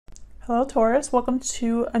Hello Taurus, welcome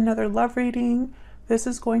to another love reading. This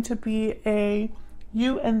is going to be a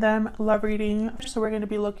you and them love reading. So we're going to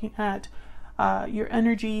be looking at your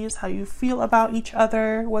energies, how you feel about each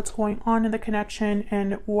other, what's going on in the connection,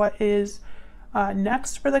 and what is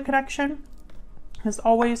next for the connection. As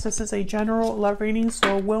always, this is a general love reading,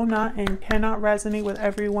 so it will not and cannot resonate with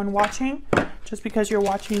everyone watching. Just because you're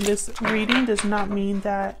watching this reading does not mean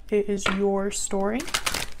that it is your story.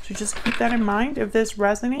 So just keep that in mind. If this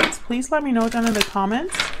resonates, please let me know down in the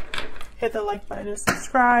comments. Hit the like button and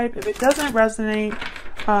subscribe. If it doesn't resonate,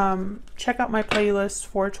 check out my playlist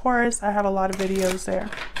for Taurus. I have a lot of videos there.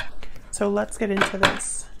 So let's get into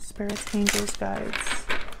this. Spirits, angels, guides.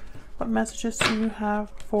 What messages do you have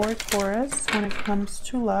for Taurus when it comes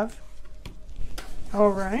to love? All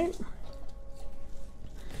right.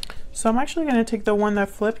 So I'm actually going to take the one that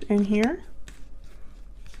flipped in here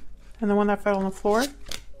and the one that fell on the floor.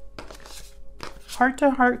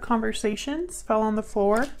 Heart-to-heart conversations fell on the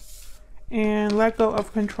floor, and let go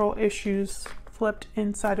of control issues flipped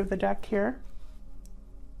inside of the deck here.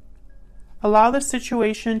 Allow the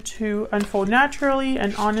situation to unfold naturally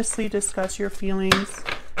and honestly discuss your feelings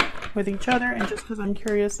with each other. And just because I'm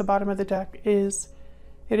curious, the bottom of the deck is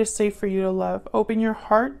it is safe for you to love. Open your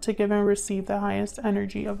heart to give and receive the highest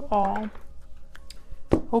energy of all.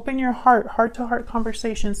 Open your heart, heart-to-heart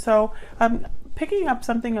conversation. So I'm picking up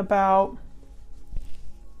something about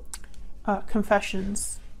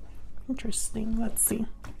confessions. Interesting. Let's see.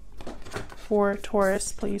 For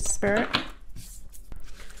Taurus, please, Spirit.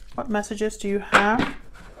 What messages do you have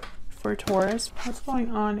for Taurus? What's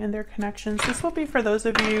going on in their connections? This will be for those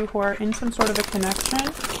of you who are in some sort of a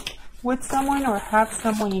connection with someone or have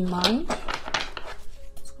someone in mind.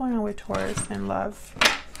 What's going on with Taurus and love?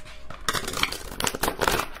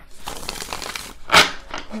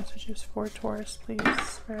 Messages for Taurus, please,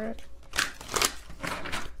 Spirit.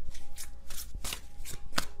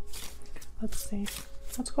 Let's see.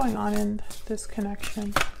 What's going on in this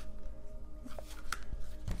connection?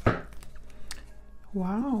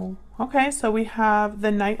 Wow. Okay, so we have the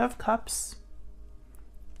Knight of Cups.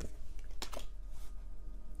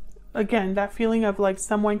 Again, that feeling of like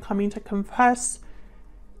someone coming to confess,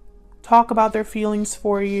 talk about their feelings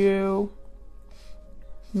for you,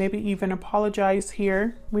 maybe even apologize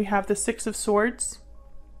here. We have the Six of Swords.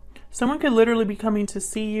 Someone could literally be coming to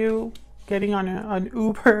see you, getting on an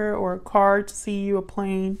Uber or a car to see you, a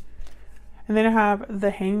plane. And then I have the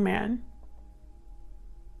Hangman.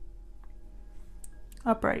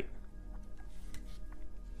 Upright.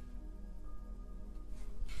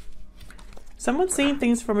 Someone's seeing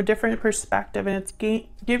things from a different perspective, and it's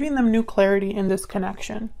giving them new clarity in this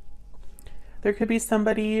connection. There could be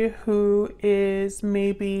somebody who is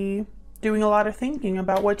maybe doing a lot of thinking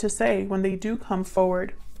about what to say when they do come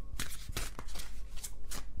forward.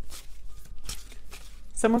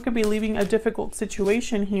 Someone could be leaving a difficult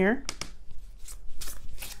situation here.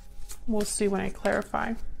 We'll see when I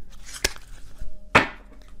clarify.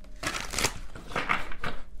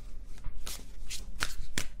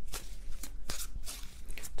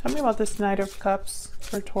 Tell me about this Knight of Cups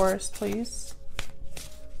for Taurus, please.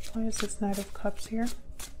 Why is this Knight of Cups here?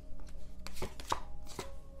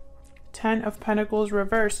 Ten of Pentacles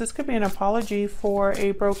reversed. This could be an apology for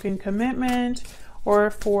a broken commitment,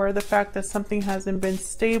 or for the fact that something hasn't been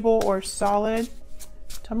stable or solid.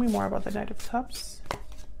 Tell me more about the Knight of Cups.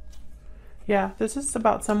 Yeah, this is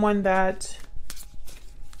about someone that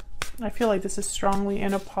I feel like this is strongly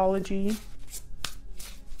an apology.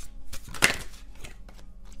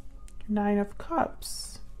 Nine of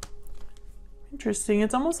Cups. Interesting.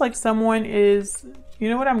 It's almost like someone is, you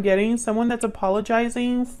know what I'm getting? Someone that's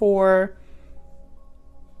apologizing for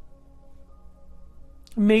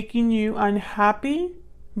making you unhappy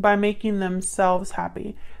by making themselves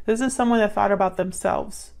happy. This is someone that thought about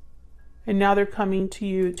themselves and now they're coming to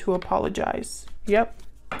you to apologize. Yep.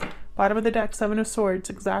 Bottom of the deck, Seven of Swords.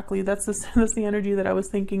 Exactly. That's the energy that I was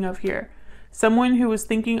thinking of here. Someone who was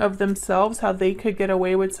thinking of themselves, how they could get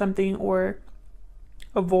away with something or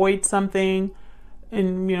avoid something,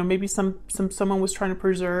 and you know, maybe someone was trying to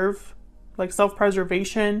preserve, like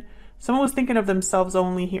self-preservation. Someone was thinking of themselves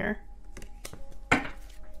only here.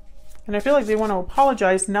 And I feel like they want to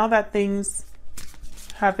apologize now that things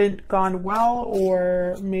haven't gone well,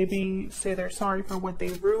 or maybe say they're sorry for what they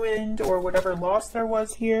ruined or whatever loss there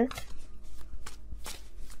was here.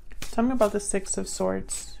 Tell me about the Six of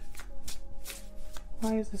Swords.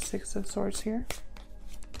 Why is the Six of Swords here?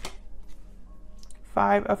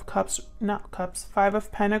 Five of Cups, not Cups, Five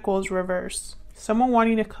of Pentacles reverse. Someone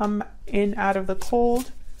wanting to come in out of the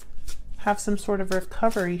cold, have some sort of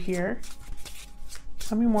recovery here.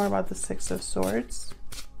 Tell me more about the Six of Swords.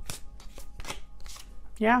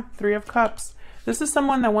 Yeah, Three of Cups. This is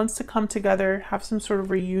someone that wants to come together, have some sort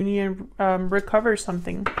of reunion, recover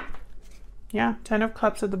something. Yeah, Ten of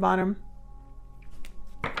Cups at the bottom.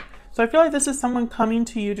 So I feel like this is someone coming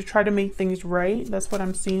to you to try to make things right. That's what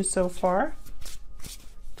I'm seeing so far.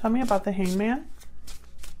 Tell me about the Hangman.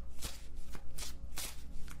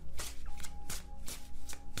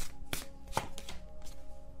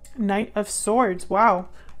 Knight of Swords. Wow.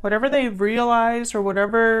 Whatever they've realized or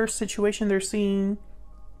whatever situation they're seeing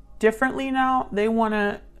differently now, they want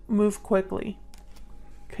to move quickly,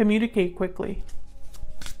 communicate quickly.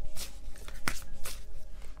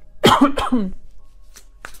 Tell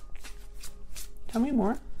me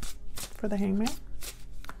more for the Hangman.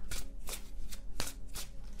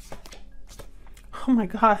 Oh my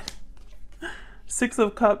God. Six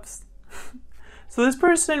of Cups. So this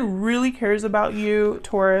person really cares about you,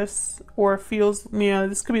 Taurus, or feels, you know,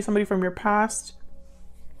 this could be somebody from your past.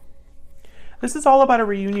 This is all about a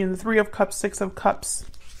reunion. The Three of Cups, Six of Cups.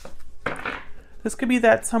 This could be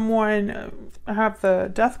that someone, I have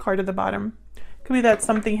the Death card at the bottom. It could be that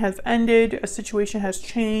something has ended, a situation has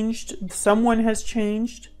changed, someone has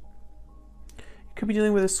changed. You could be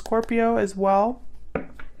dealing with a Scorpio as well.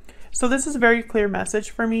 So this is a very clear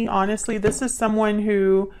message for me. Honestly, this is someone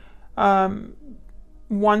who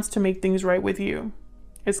wants to make things right with you,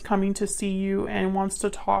 is coming to see you and wants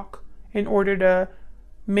to talk in order to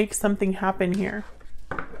make something happen here.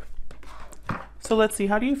 So let's see,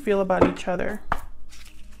 how do you feel about each other?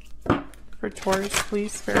 For Taurus,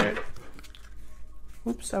 please, Spirit.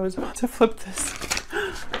 Oops, I was about to flip this.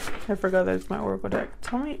 I forgot that it's my Oracle deck.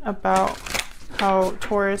 Tell me about how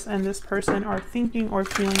Taurus and this person are thinking or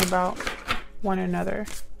feeling about one another.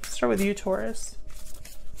 Let's start with you, Taurus.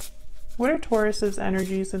 What are Taurus's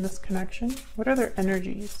energies in this connection? What are their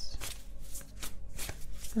energies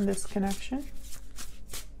in this connection?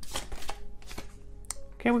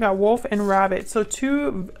 Okay, we got Wolf and Rabbit. So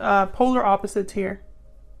two polar opposites here.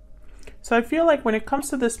 So I feel like when it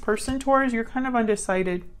comes to this person, Taurus, you're kind of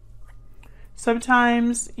undecided.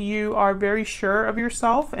 Sometimes you are very sure of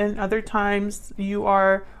yourself, and other times you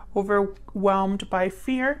are overwhelmed by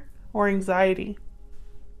fear or anxiety.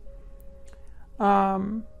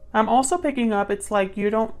 I'm also picking up, it's like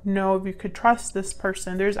you don't know if you could trust this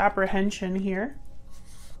person. There's apprehension here.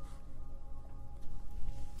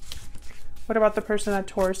 What about the person that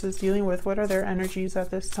Taurus is dealing with? What are their energies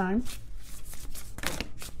at this time?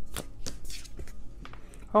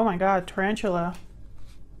 Oh my God, Tarantula.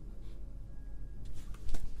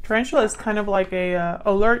 Tarantula is kind of like a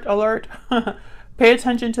alert, alert. Pay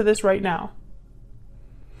attention to this right now.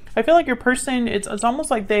 I feel like your person, it's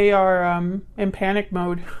almost like they are in panic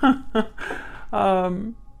mode.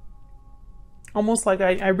 Almost like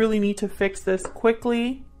I really need to fix this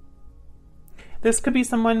quickly. This could be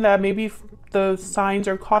someone that maybe the signs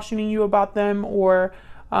are cautioning you about them, or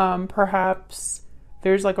perhaps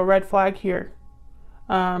there's like a red flag here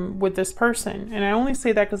with this person. And I only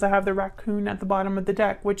say that because I have the raccoon at the bottom of the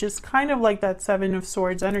deck, which is kind of like that Seven of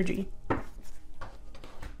Swords energy.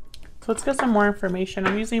 So let's get some more information.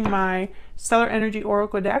 I'm using my Stellar Energy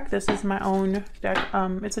Oracle deck. This is my own deck.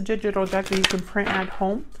 It's a digital deck that you can print at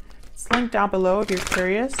home. It's linked down below if you're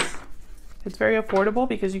curious. It's very affordable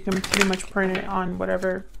because you can pretty much print it on in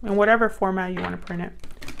whatever format you want to print it.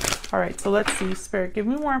 All right, so let's see. Spirit, give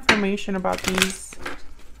me more information about these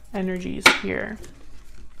energies here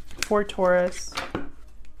for Taurus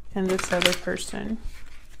and this other person.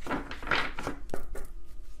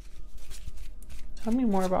 Tell me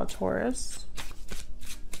more about Taurus.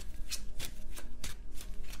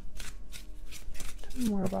 Tell me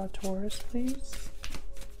more about Taurus, please.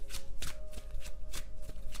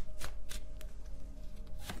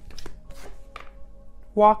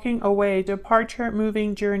 Walking away, departure,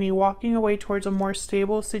 moving, journey, walking away towards a more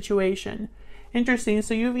stable situation. Interesting.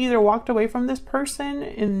 So you've either walked away from this person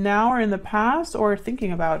in now or in the past, or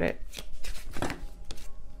thinking about it.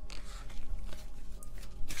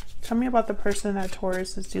 Tell me about the person that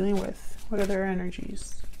Taurus is dealing with. What are their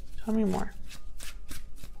energies? Tell me more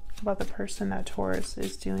about the person that Taurus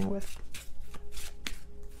is dealing with.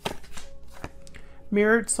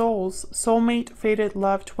 Mirrored souls, soulmate, fated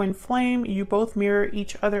love, twin flame. You both mirror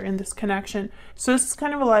each other in this connection. So this is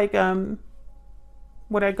kind of like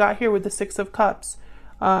what I got here with the Six of Cups.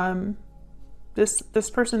 This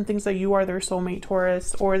person thinks that you are their soulmate,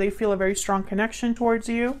 Taurus, or they feel a very strong connection towards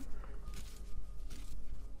you.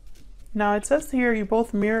 Now it says here you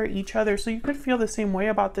both mirror each other, so you could feel the same way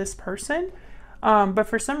about this person, but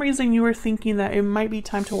for some reason you were thinking that it might be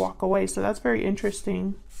time to walk away. So that's very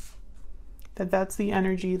interesting that that's the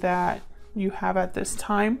energy that you have at this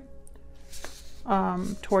time.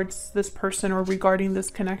 towards this person or regarding this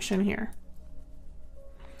connection here.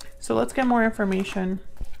 So let's get more information.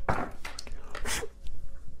 I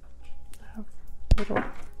have little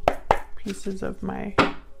pieces of my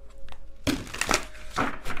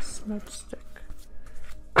smudge stick.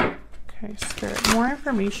 Okay, Spirit, more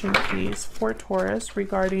information please for Taurus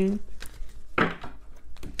regarding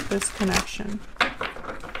this connection.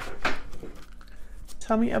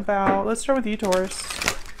 Tell me about, let's start with you, Taurus.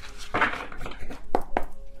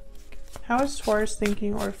 How is Taurus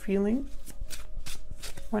thinking or feeling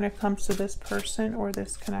when it comes to this person or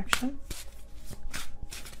this connection?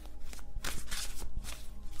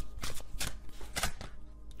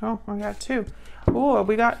 Oh, I got 2. Oh,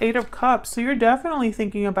 we got 8 of Cups. So you're definitely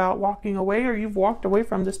thinking about walking away, or you've walked away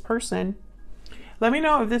from this person. Let me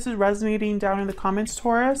know if this is resonating down in the comments,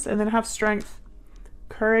 Taurus. And then have Strength,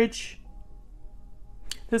 Courage.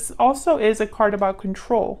 This also is a card about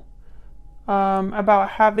control,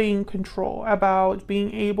 about having control, about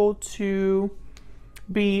being able to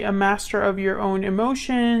be a master of your own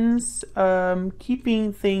emotions,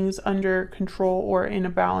 keeping things under control or in a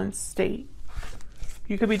balanced state.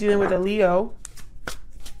 You could be dealing with a Leo.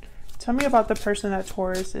 Tell me about the person that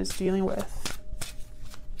Taurus is dealing with.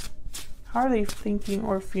 How are they thinking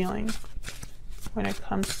or feeling when it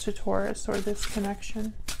comes to Taurus or this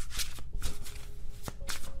connection?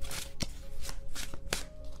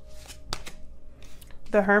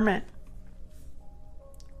 The Hermit.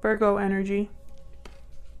 Virgo energy.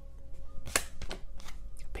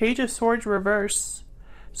 Page of Swords reverse.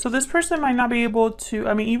 So this person might not be able to,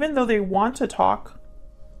 I mean, even though they want to talk,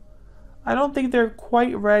 I don't think they're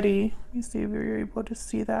quite ready. Let me see if you're able to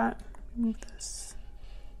see that. Move this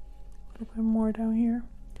a little bit more down here.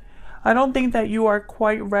 I don't think that you are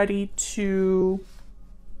quite ready to,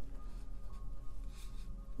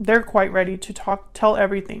 they're quite ready to talk, tell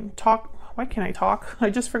everything. Talk, why can't I talk?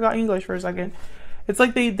 I just forgot English for a second. It's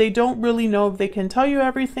like they don't really know if they can tell you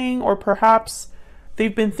everything, or perhaps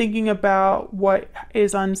they've been thinking about what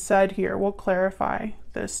is unsaid here. We'll clarify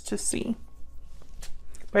this to see.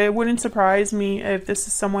 But it wouldn't surprise me if this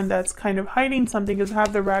is someone that's kind of hiding something, because I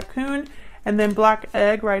have the Raccoon and then Black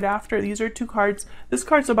Egg right after. These are 2 cards. This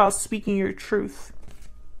card's about speaking your truth.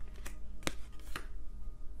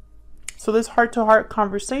 So this heart-to-heart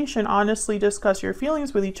conversation, honestly discuss your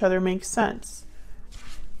feelings with each other, makes sense.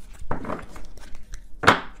 Can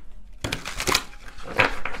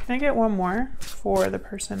I get one more for the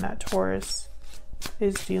person that Taurus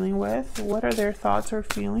is dealing with? What are their thoughts or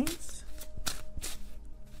feelings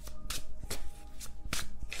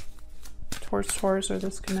towards Taurus or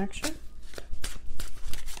this connection?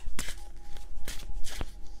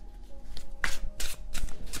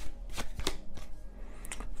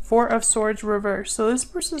 Four of Swords reverse. So this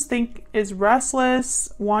person's is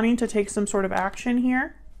restless, wanting to take some sort of action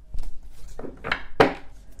here.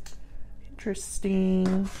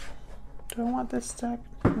 Interesting. Do I want this deck?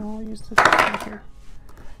 No, I'll use this deck here.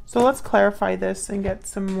 So let's clarify this and get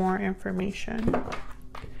some more information.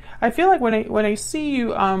 I feel like when I see you,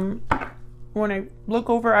 when I look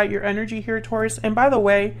over at your energy here, Taurus, and by the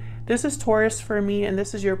way, this is Taurus for me and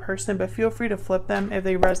this is your person, but feel free to flip them if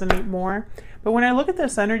they resonate more. But when I look at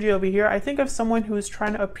this energy over here, I think of someone who is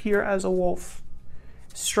trying to appear as a wolf.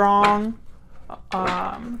 Strong,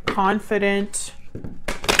 confident,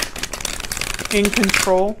 in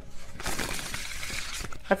control.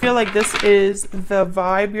 I feel like this is the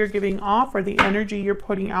vibe you're giving off, or the energy you're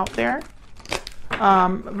putting out there.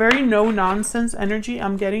 Very no nonsense energy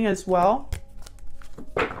I'm getting as well.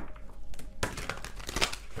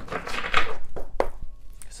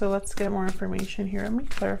 So let's get more information here. Let me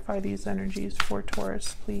clarify these energies for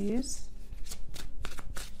Taurus, please.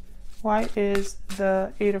 Why is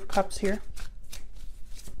the 8 of Cups here?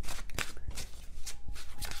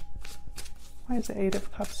 Why is the 8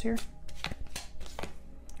 of Cups here?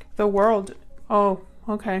 The World. Oh,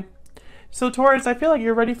 okay. So Taurus, I feel like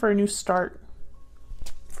you're ready for a new start,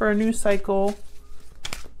 for a new cycle.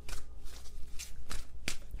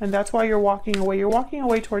 And that's why you're walking away. You're walking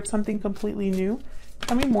away towards something completely new.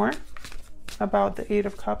 Tell me more about the 8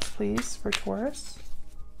 of Cups, please, for Taurus.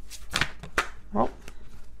 Oh.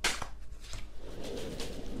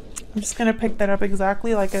 I'm just going to pick that up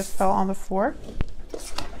exactly like it fell on the floor.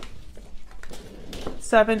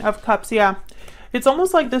 7 of Cups, yeah. It's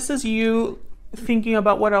almost like this is you thinking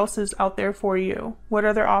about what else is out there for you. What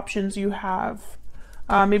other options you have.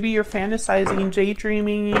 Maybe you're fantasizing,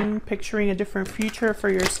 daydreaming, picturing a different future for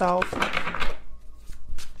yourself.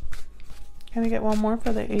 Can I get one more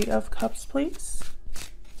for the 8 of Cups, please?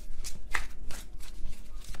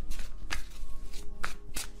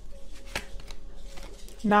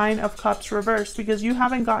 Nine of Cups reversed, because you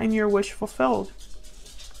haven't gotten your wish fulfilled.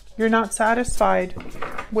 You're not satisfied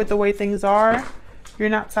with the way things are. You're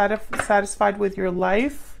not satisfied with your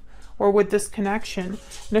life or with this connection.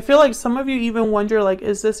 And I feel like some of you even wonder, like,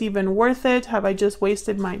 is this even worth it? Have I just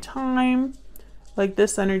wasted my time? Like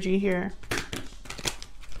this energy here.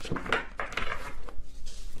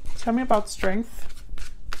 Tell me about strength.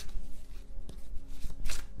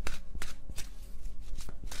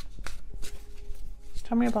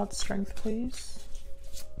 Tell me about strength, please.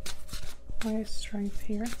 Why is strength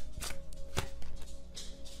here?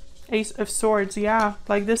 Ace of Swords. Yeah,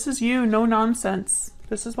 like this is you. No nonsense.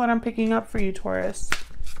 This is what I'm picking up for you, Taurus.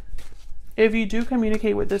 If you do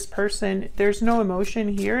communicate with this person, there's no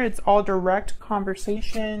emotion here. It's all direct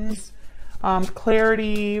conversations,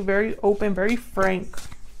 clarity, very open, very frank.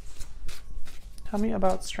 Tell me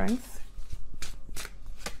about strength.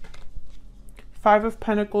 Five of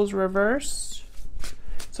Pentacles reversed.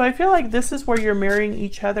 So I feel like this is where you're marrying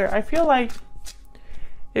each other. I feel like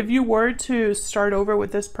if you were to start over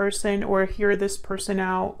with this person or hear this person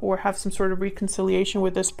out or have some sort of reconciliation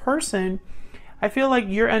with this person, I feel like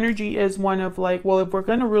your energy is one of like, well, if we're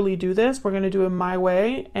going to really do this, we're going to do it my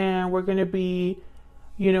way, and we're going to be,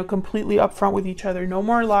 you know, completely upfront with each other. No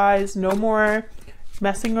more lies, no more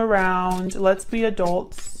messing around. Let's be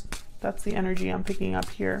adults. That's the energy I'm picking up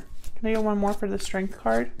here. Can I get one more for the Strength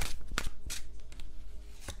card?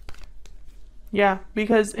 Yeah,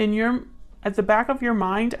 because at the back of your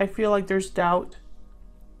mind, I feel like there's doubt.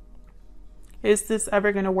 Is this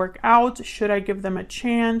ever going to work out? Should I give them a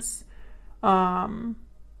chance?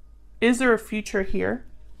 Is there a future here?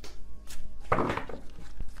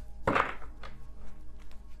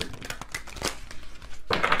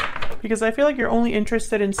 Because I feel like you're only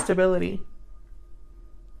interested in stability.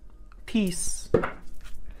 Peace.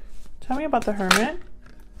 Tell me about the Hermit.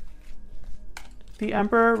 The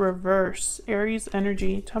Emperor reverse. Aries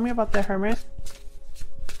energy. Tell me about the Hermit.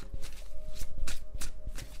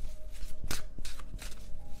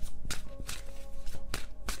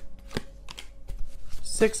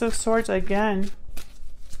 Six of Swords again.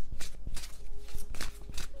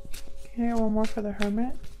 Can I get one more for the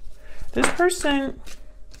Hermit? This person,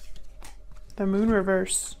 the Moon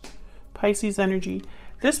reverse, Pisces energy.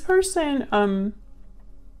 This person,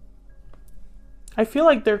 I feel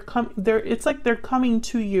like it's like they're coming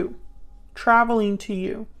to you, traveling to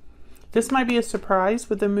you. This might be a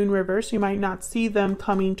surprise with the Moon reverse. You might not see them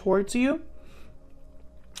coming towards you.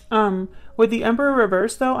 With the Emperor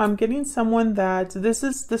reverse, though, I'm getting someone that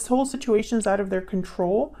this whole situation is out of their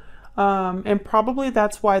control. And probably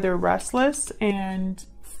that's why they're restless and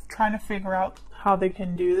trying to figure out how they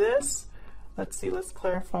can do this. Let's see, let's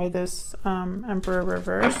clarify this Emperor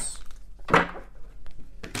reverse. I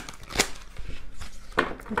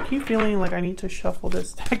keep feeling like I need to shuffle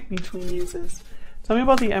this deck between uses. Tell me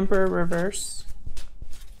about the Emperor reverse.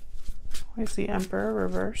 Why is the Emperor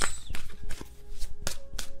reverse?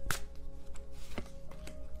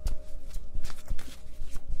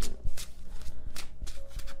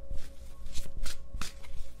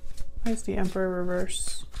 Why is the Emperor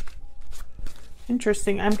reverse?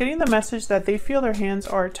 Interesting. I'm getting the message that they feel their hands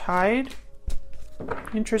are tied.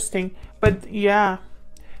 Interesting. But yeah,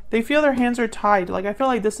 they feel their hands are tied. Like, I feel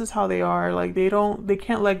like this is how they are. Like, they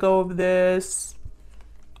can't let go of this.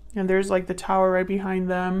 And there's like the tower right behind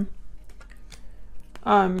them.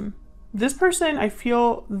 This person, I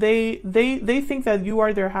feel they think that you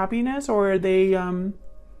are their happiness, or they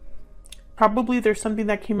probably there's something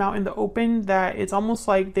that came out in the open that it's almost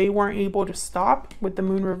like they weren't able to stop with the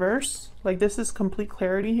Moon reverse. Like, this is complete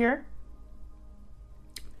clarity here.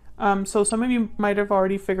 So some of you might have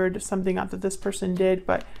already figured something out that this person did,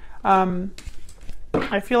 but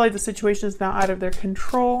I feel like the situation is now out of their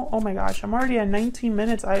control. Oh my gosh, I'm already at 19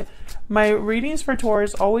 minutes. My readings for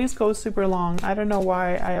Taurus always go super long. I don't know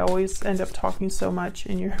why I always end up talking so much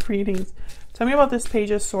in your readings. Tell me about this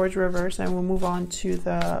Page of Swords reverse, and we'll move on to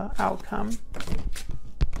the outcome.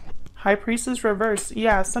 High Priestess reverse.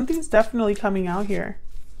 Yeah, something's definitely coming out here.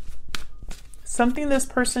 Something this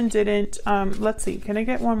person didn't, let's see, can I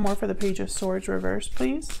get one more for the Page of Swords reverse,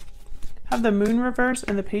 please? Have the Moon reverse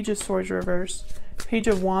and the Page of Swords reverse. Page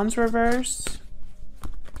of Wands reverse.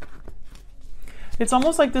 It's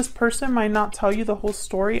almost like this person might not tell you the whole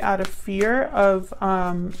story out of fear of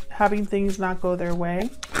having things not go their way.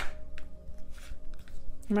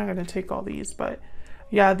 I'm not going to take all these, but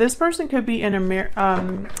yeah, this person could be in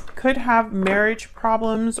a could have marriage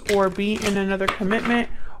problems, or be in another commitment,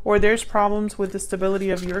 or there's problems with the stability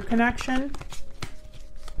of your connection.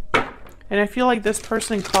 And I feel like this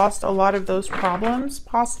person caused a lot of those problems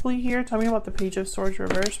possibly here. Tell me about the Page of Swords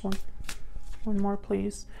reverse one. One more,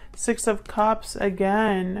 please. Six of Cups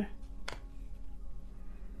again.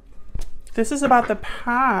 This is about the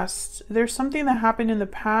past. There's something that happened in the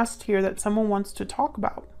past here that someone wants to talk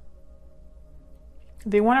about.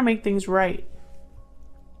 They want to make things right.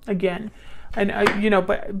 Again. And, you know,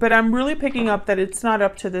 but I'm really picking up that it's not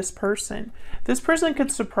up to this person. This person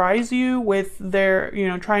could surprise you with their, you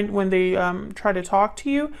know, when they try to talk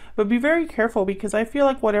to you. But be very careful, because I feel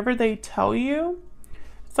like whatever they tell you,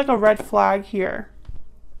 it's like a red flag here.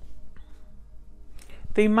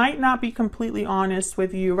 They might not be completely honest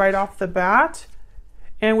with you right off the bat.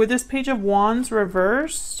 And with this Page of Wands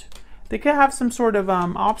reversed, they could have some sort of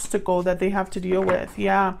obstacle that they have to deal with.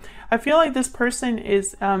 Yeah, I feel like this person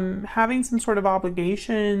is having some sort of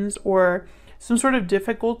obligations or some sort of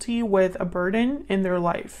difficulty with a burden in their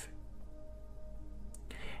life.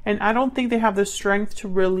 And I don't think they have the strength to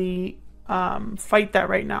really fight that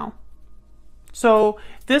right now. So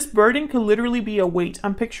this burden could literally be a weight.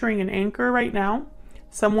 I'm picturing an anchor right now.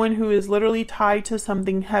 Someone who is literally tied to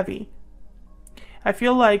something heavy. I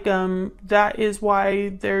feel like that is why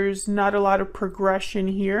there's not a lot of progression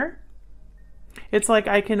here. It's like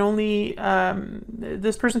I can only,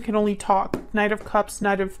 this person can only talk. Knight of Cups,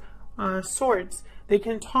 Knight of Swords. They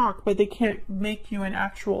can talk, but they can't make you an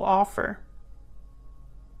actual offer.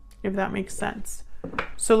 If that makes sense.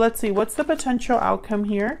 So let's see, what's the potential outcome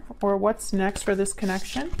here? Or what's next for this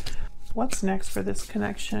connection? What's next for this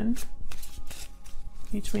connection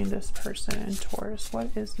between this person and Taurus? What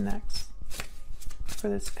is next for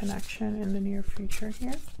this connection in the near future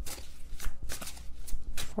here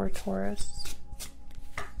for Taurus?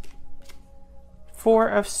 Four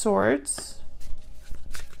of Swords.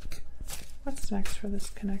 What's next for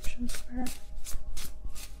this connection, Spirit?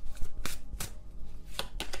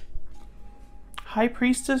 High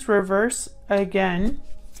Priestess reverse again.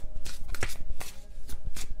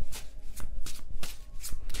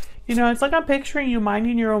 You know, it's like I'm picturing you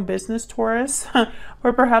minding your own business, Taurus,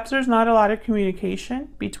 or perhaps there's not a lot of communication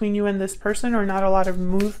between you and this person, or not a lot of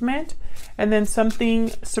movement, and then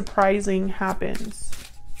something surprising happens.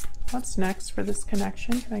 What's next for this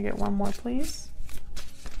connection? Can I get one more, please?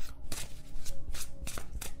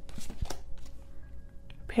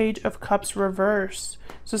 Page of Cups reverse.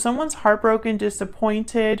 So someone's heartbroken,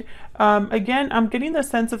 disappointed. Again, I'm getting the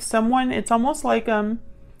sense of someone, it's almost like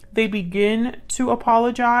they begin to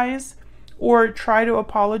apologize or try to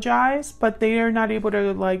apologize, but they are not able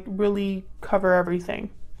to like really cover everything.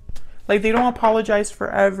 Like they don't apologize for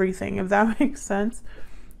everything, if that makes sense.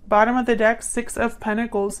 Bottom of the deck, Six of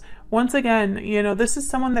Pentacles. Once again, you know, this is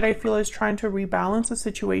someone that I feel is trying to rebalance a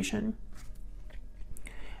situation.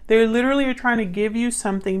 They literally are trying to give you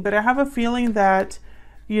something, but I have a feeling that,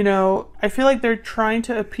 you know, I feel like they're trying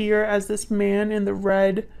to appear as this man in the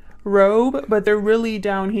red robe, but they're really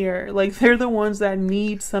down here. Like they're the ones that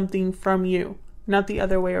need something from you, not the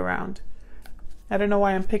other way around. I don't know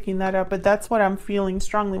why I'm picking that up, but that's what I'm feeling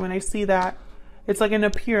strongly when I see that. It's like an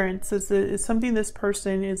appearance. It's something this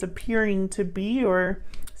person is appearing to be, or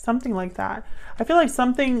something like that. I feel like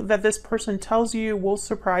something that this person tells you will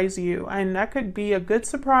surprise you, and that could be a good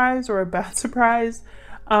surprise or a bad surprise.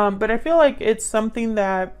 But I feel like it's something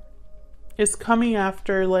that is coming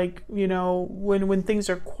after, like, you know, when things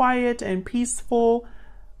are quiet and peaceful.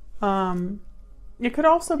 It could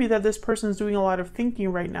also be that this person's doing a lot of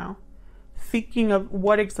thinking right now. Thinking of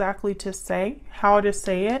what exactly to say, how to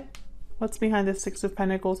say it. What's behind the Six of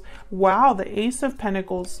Pentacles? Wow, the Ace of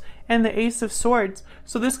Pentacles and the Ace of Swords.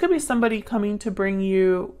 So this could be somebody coming to bring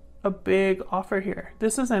you a big offer here.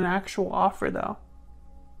 This is an actual offer though.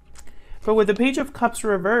 But with the Page of Cups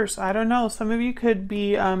reverse, I don't know. Some of you could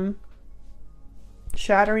be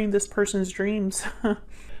shattering this person's dreams.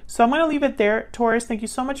 So I'm going to leave it there, Taurus. Thank you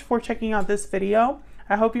so much for checking out this video.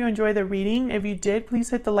 I hope you enjoyed the reading. If you did,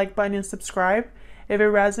 please hit the like button and subscribe. If it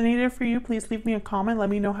resonated for you, please leave me a comment. Let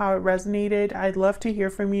me know how it resonated. I'd love to hear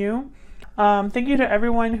from you. Thank you to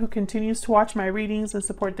everyone who continues to watch my readings and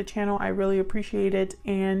support the channel. I really appreciate it.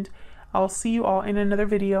 And I'll see you all in another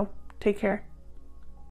video. Take care.